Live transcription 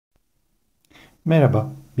Merhaba,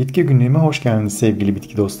 bitki günlüğüme hoş geldiniz sevgili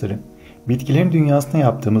bitki dostları. Bitkilerin dünyasına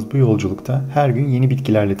yaptığımız bu yolculukta her gün yeni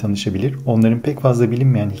bitkilerle tanışabilir, onların pek fazla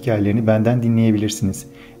bilinmeyen hikayelerini benden dinleyebilirsiniz.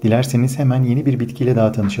 Dilerseniz hemen yeni bir bitkiyle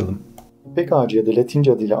daha tanışalım. İpekağacı ya da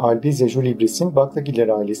Latince adıyla Albizia julibrissin baklagiller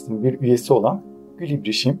ailesinin bir üyesi olan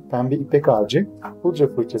gülibrişim, pembe ipek ağacı, pudra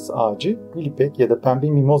fırçası ağacı, gülipek ya da pembe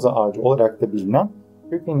mimoza ağacı olarak da bilinen,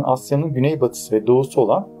 kökeni Asya'nın güneybatısı ve doğusu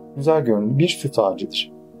olan güzel görünümlü bir süt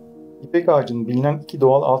ağacıdır. İpek ağacının bilinen iki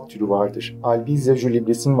doğal alt türü vardır. Albizia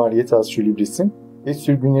julibrissin varietas julibrissin ve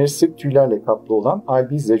sürgünleri sık tüylerle kaplı olan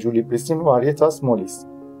Albizia julibrissin varietas mollis.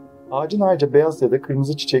 Ağacın ayrıca beyaz ya da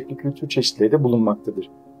kırmızı çiçekli kültür çeşitleri de bulunmaktadır.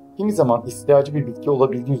 Kimi zaman istilacı bir bitki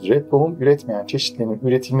olabildiği üzere tohum üretmeyen çeşitlerinin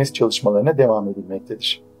üretilmesi çalışmalarına devam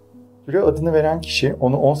edilmektedir. Türe adını veren kişi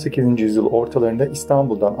onu 18. yüzyıl ortalarında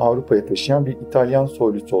İstanbul'dan Avrupa'ya taşıyan bir İtalyan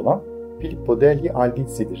soylusu olan Filippo degli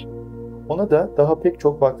Albizi'dir. Ona da daha pek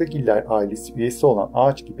çok baklagiller ailesi üyesi olan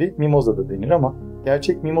ağaç gibi mimoza da denir ama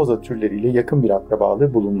gerçek mimoza türleriyle yakın bir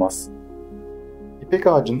akrabalığı bulunmaz. İpek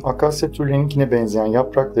ağacının akasya türlerininkine benzeyen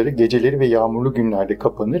yaprakları geceleri ve yağmurlu günlerde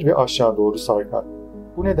kapanır ve aşağı doğru sarkar.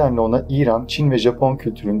 Bu nedenle ona İran, Çin ve Japon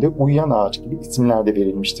kültüründe uyuyan ağaç gibi isimler de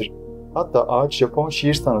verilmiştir. Hatta ağaç Japon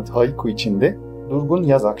şiir sanatı haiku içinde durgun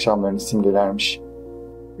yaz akşamlarını simgelermiş.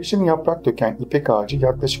 Kışın yaprak döken ipek ağacı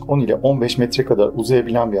yaklaşık 10 ile 15 metre kadar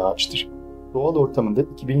uzayabilen bir ağaçtır. Doğal ortamında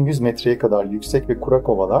 2100 metreye kadar yüksek ve kurak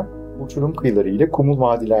ovalar, uçurum kıyıları ile kumul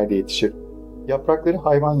vadilerde yetişir. Yaprakları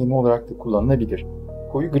hayvan yemi olarak da kullanılabilir.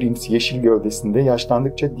 Koyu grimsi yeşil gövdesinde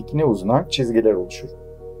yaşlandıkça dikine uzanan çizgiler oluşur.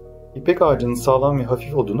 İpek ağacının sağlam ve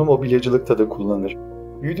hafif odunu mobilyacılıkta da kullanılır.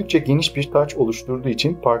 Büyüdükçe geniş bir taç oluşturduğu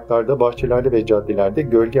için parklarda, bahçelerde ve caddelerde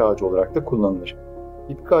gölge ağacı olarak da kullanılır.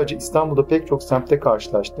 İpek ağacı İstanbul'da pek çok semtte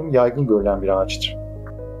karşılaştığım yaygın görülen bir ağaçtır.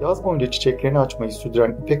 Yaz boyunca çiçeklerini açmayı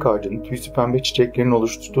sürdüren ipek ağacının tüysü pembe çiçeklerinin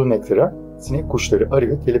oluşturduğu nektara, sinek kuşları, arı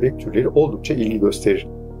ve kelebek türleri oldukça ilgi gösterir.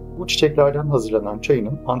 Bu çiçeklerden hazırlanan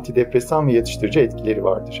çayının antidepresan ve yatıştırıcı etkileri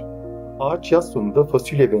vardır. Ağaç yaz sonunda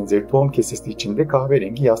fasulye benzeri tohum kesesi içinde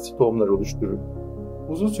kahverengi yassı tohumlar oluşturur.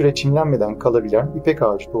 Uzun süre çimlenmeden kalabilen ipek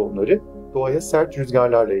ağacı tohumları doğaya sert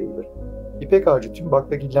rüzgarlarla yayılır. İpek ağacı tüm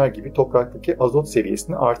baklagiller gibi topraktaki azot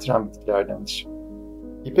seviyesini artıran bitkilerdendir.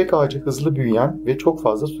 İpek ağacı hızlı büyüyen ve çok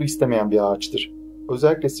fazla su istemeyen bir ağaçtır.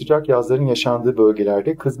 Özellikle sıcak yazların yaşandığı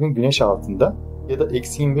bölgelerde kızgın güneş altında ya da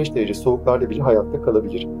 -25 derece soğuklarda bile hayatta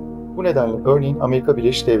kalabilir. Bu nedenle örneğin Amerika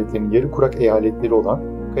Birleşik Devletleri'nin yarı kurak eyaletleri olan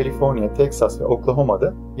Kaliforniya, Teksas ve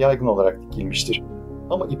Oklahoma'da yaygın olarak dikilmiştir.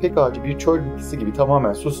 Ama ipek ağacı bir çöl bitkisi gibi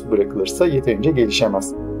tamamen susuz bırakılırsa yeterince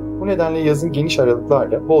gelişemez. Bu nedenle yazın geniş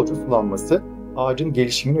aralıklarla bolca sulanması ağacın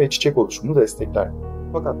gelişimini ve çiçek oluşumunu destekler.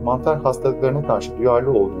 Fakat mantar hastalıklarına karşı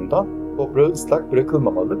duyarlı olduğundan toprağı ıslak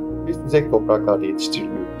bırakılmamalı ve süzek topraklarda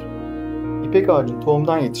yetiştirilmelidir. İpek ağacını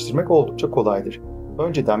tohumdan yetiştirmek oldukça kolaydır.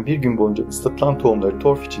 Önceden bir gün boyunca ıslatılan tohumları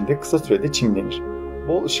torf içinde kısa sürede çimlenir.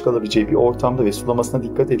 Bol ışık alabileceği bir ortamda ve sulamasına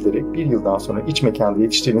dikkat edilerek bir yıldan sonra iç mekanda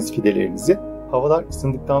yetiştirdiğiniz fidelerinizi havalar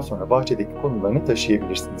ısındıktan sonra bahçedeki konumlarına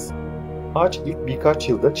taşıyabilirsiniz. Ağaç ilk birkaç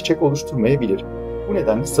yılda çiçek oluşturmayabilir. Bu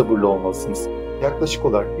nedenle sabırlı olmalısınız. Yaklaşık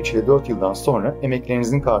olarak 3 ile 4 yıldan sonra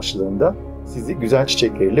emeklerinizin karşılığında sizi güzel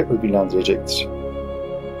çiçekleriyle ödüllendirecektir.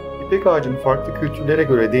 İpek ağacının farklı kültürlere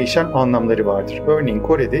göre değişen anlamları vardır. Örneğin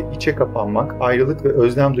Kore'de içe kapanmak, ayrılık ve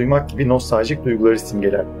özlem duymak gibi nostaljik duyguları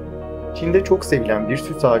simgeler. Çin'de çok sevilen bir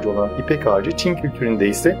süs ağacı olan ipek ağacı, Çin kültüründe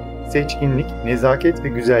ise seçkinlik, nezaket ve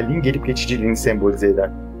güzelliğin gelip geçiciliğini sembolize eder.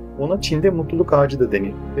 Ona Çin'de mutluluk ağacı da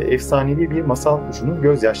denir ve efsanevi bir masal kuşunun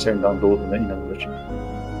gözyaşlarından doğduğuna inanılır.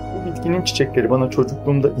 Bu bitkinin çiçekleri bana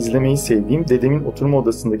çocukluğumda izlemeyi sevdiğim dedemin oturma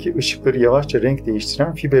odasındaki ışıkları yavaşça renk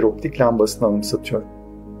değiştiren fiber optik lambasını anımsatıyor.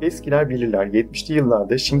 Eskiler bilirler, 70'li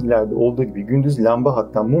yıllarda şimdilerde olduğu gibi gündüz lamba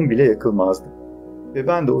hatta mum bile yakılmazdı. Ve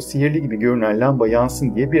ben de o sihirli gibi görünen lamba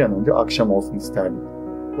yansın diye bir an önce akşam olsun isterdim.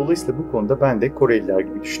 Dolayısıyla bu konuda ben de Koreliler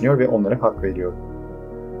gibi düşünüyor ve onlara hak veriyorum.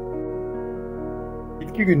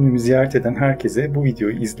 Bitki günlüğümü ziyaret eden herkese bu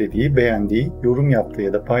videoyu izlediği, beğendiği, yorum yaptığı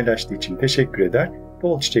ya da paylaştığı için teşekkür eder,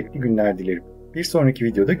 bol çiçekli günler dilerim. Bir sonraki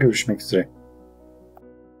videoda görüşmek üzere.